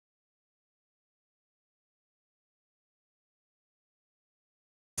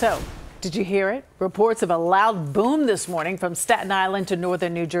So, did you hear it? Reports of a loud boom this morning from Staten Island to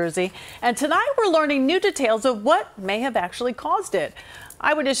northern New Jersey. And tonight we're learning new details of what may have actually caused it.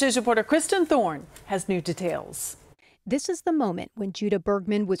 Eyewitness News reporter Kristen Thorne has new details. This is the moment when Judah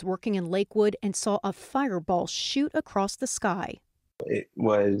Bergman was working in Lakewood and saw a fireball shoot across the sky. It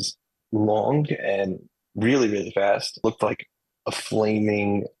was long and really, really fast. Looked like a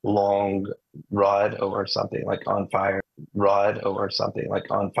flaming long rod over something like on fire, rod over something like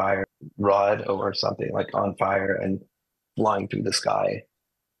on fire, rod over something like on fire, and flying through the sky.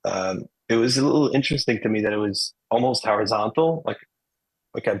 It was a little interesting to me that it was almost horizontal. Like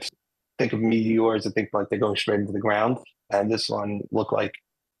I think of meteors, I think like they're going straight into the ground. And this one looked like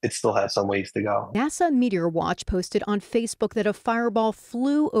it still has some ways to go. NASA Meteor Watch posted on Facebook that a fireball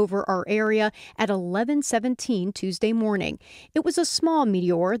flew over our area at 11:17 Tuesday morning. It was a small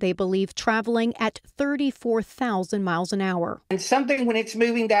meteor, they believe, traveling at 34,000 miles an hour. And something, when it's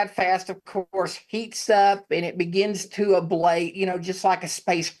moving that fast, of course, heats up and it begins to ablate, just like a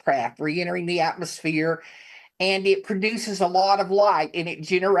spacecraft re-entering the atmosphere. And it produces a lot of light and it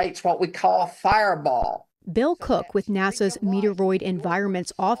generates what we call a fireball. Bill Cook with NASA's Meteoroid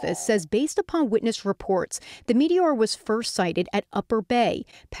Environments Office says based upon witness reports, the meteor was first sighted at Upper Bay,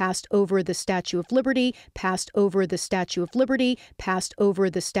 passed over the Statue of Liberty, passed over the Statue of Liberty, passed over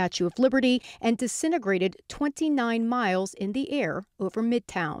the Statue of Liberty, and disintegrated 29 miles in the air over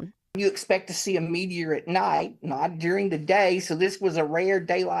Midtown. You expect to see a meteor at night, not during the day, so this was a rare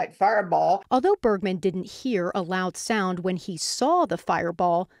daylight fireball. Although Bergman didn't hear a loud sound when he saw the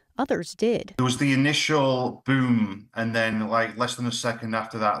fireball, others did. There was the initial boom, and then like less than a second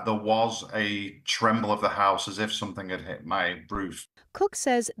after that, there was a tremble of the house as if something had hit my roof. Cook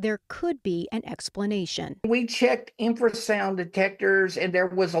says there could be an explanation. We checked infrasound detectors, and there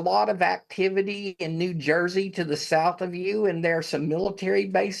was a lot of activity in New Jersey to the south of you, and there are some military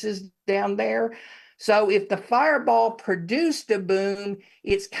bases down there. So if the fireball produced a boom,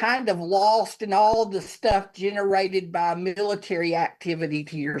 it's kind of lost in all the stuff generated by military activity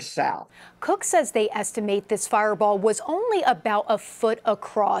to your south. Cook says they estimate this fireball was only about a foot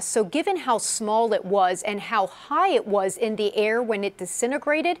across. So given how small it was and how high it was in the air when it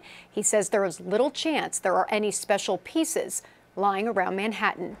disintegrated, he says there is little chance there are any special pieces lying around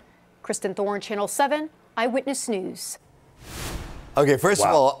Manhattan. Kristen Thorne, Channel 7, Eyewitness News. Okay, first of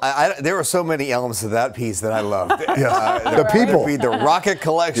all, there were so many elements of that piece that I loved. The people. The rocket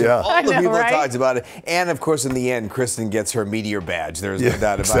collection, all the people right? that talked about it. And, of course, in the end, Kristen gets her Meteor badge. There's no doubt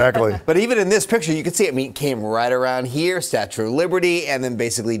about exactly. it. But even in this picture, you can see it came right around here, Statue of Liberty, and then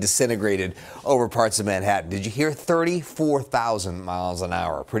basically disintegrated over parts of Manhattan. Did you hear 34,000 miles an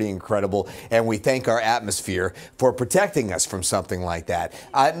hour? Pretty incredible. And we thank our atmosphere for protecting us from something like that.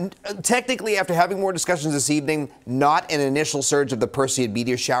 Technically, after having more discussions this evening, not an initial surge of the Perseid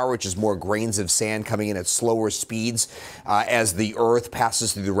meteor shower, which is more grains of sand coming in at slower speeds as the Earth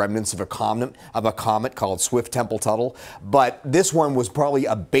passes through the remnants of a comet called Swift-Tempel-Tuttle. But this one was probably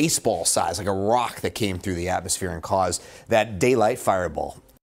a baseball size, like a rock that came through the atmosphere and caused that daylight fireball.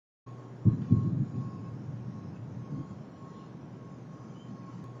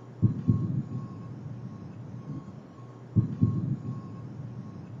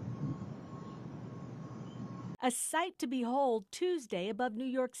 A sight to behold Tuesday above New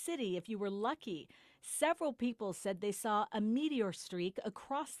York City if you were lucky. Several people said they saw a meteor streak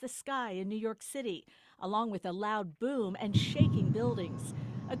across the sky in New York City, along with a loud boom and shaking buildings.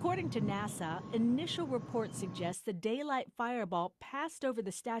 According to NASA, initial reports suggest the daylight fireball passed over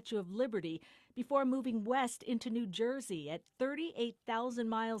the Statue of Liberty before moving west into New Jersey at 38,000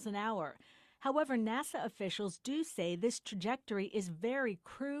 miles an hour. However, NASA officials do say this trajectory is very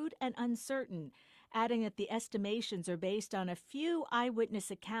crude and uncertain, adding that the estimations are based on a few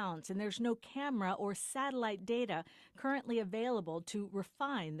eyewitness accounts and there's no camera or satellite data currently available to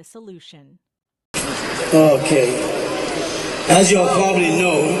refine the solution. Okay. As you all probably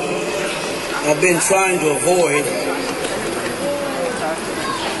know, I've been trying to avoid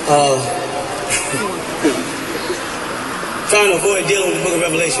dealing with the book of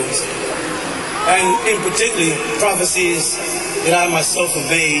Revelations, and in particular prophecies that I myself have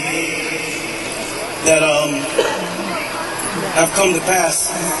made that have come to pass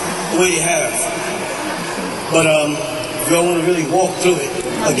the way they have. But if y'all want to really walk through it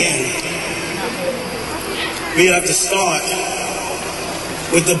again, we have to start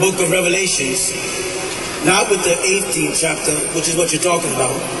with the book of Revelations, not with the 18th chapter, which is what you're talking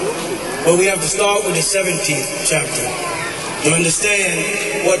about, but we have to start with the 17th chapter to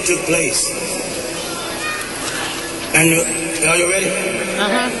understand what took place. And are you ready?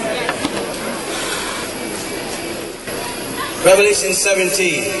 Revelation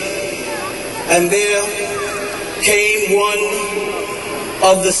 17. And there came one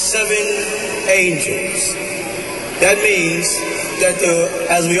of the 7 angels. That means that,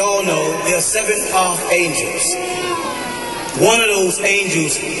 as we all know, there are 7 archangels. One of those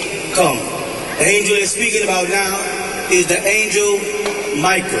angels come. The angel they're speaking about now is the angel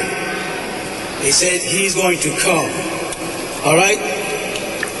Michael. They said he's going to come. All right?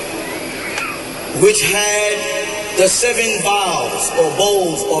 Which had the 7 vials or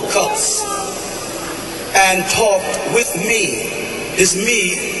bowls or cups, and talked with me. This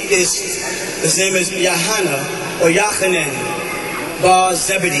me is, his name is Yohanan or Yochanan bar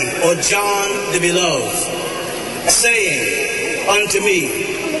Zebedee or John the Beloved, saying unto me,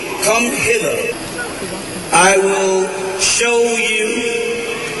 come hither, I will show you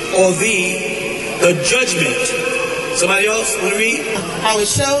or thee the judgment. Somebody else want to read? I will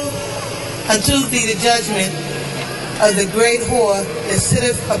show unto thee the judgment of the great whore that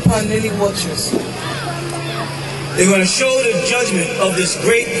sitteth upon many waters. They're going to show the judgment of this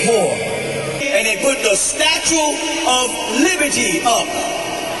great whore. And they put the Statue of Liberty up.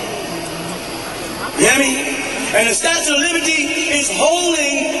 You hear me? And the Statue of Liberty is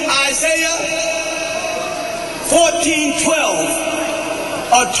holding Isaiah 14:12,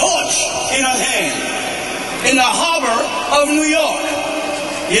 a torch in her hand, in the harbor of New York.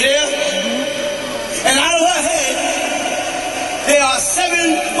 You there? And out of her head, there are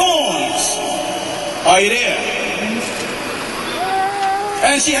 7 thorns. Are you there?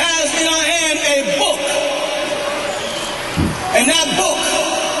 And she has in her hand a book. And that book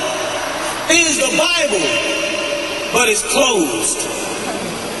is the Bible, but it's closed.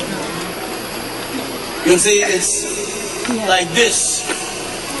 You see, it's like this.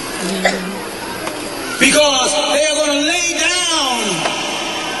 Because they are going to lay down,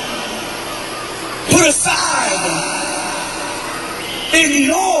 put aside,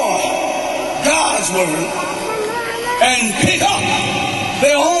 ignore God's word, and pick up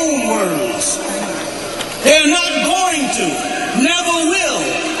their own words. They're not going to, never will,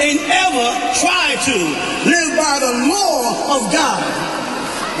 and ever try to live by the law of God.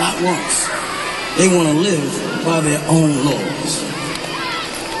 Not once. They want to live by their own laws.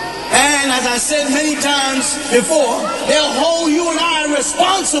 And as I said many times before, they'll hold you and I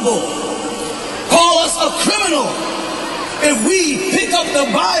responsible, call us a criminal, if we pick up the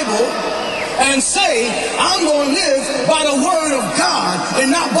Bible and say, I'm going to live by the word of God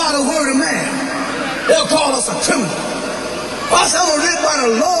and not by the word of man. They'll call us a criminal. If I say I'm going to live by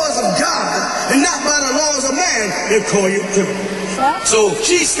the laws of God and not by the laws of man, they'll call you a criminal. So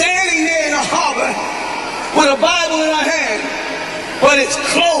she's standing there in the harbor with a Bible in her hand, but it's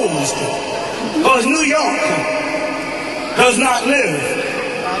closed because New York does not live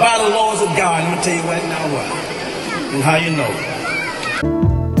by the laws of God. Let me tell you right now why and how you know it.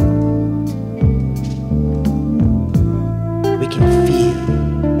 We can feel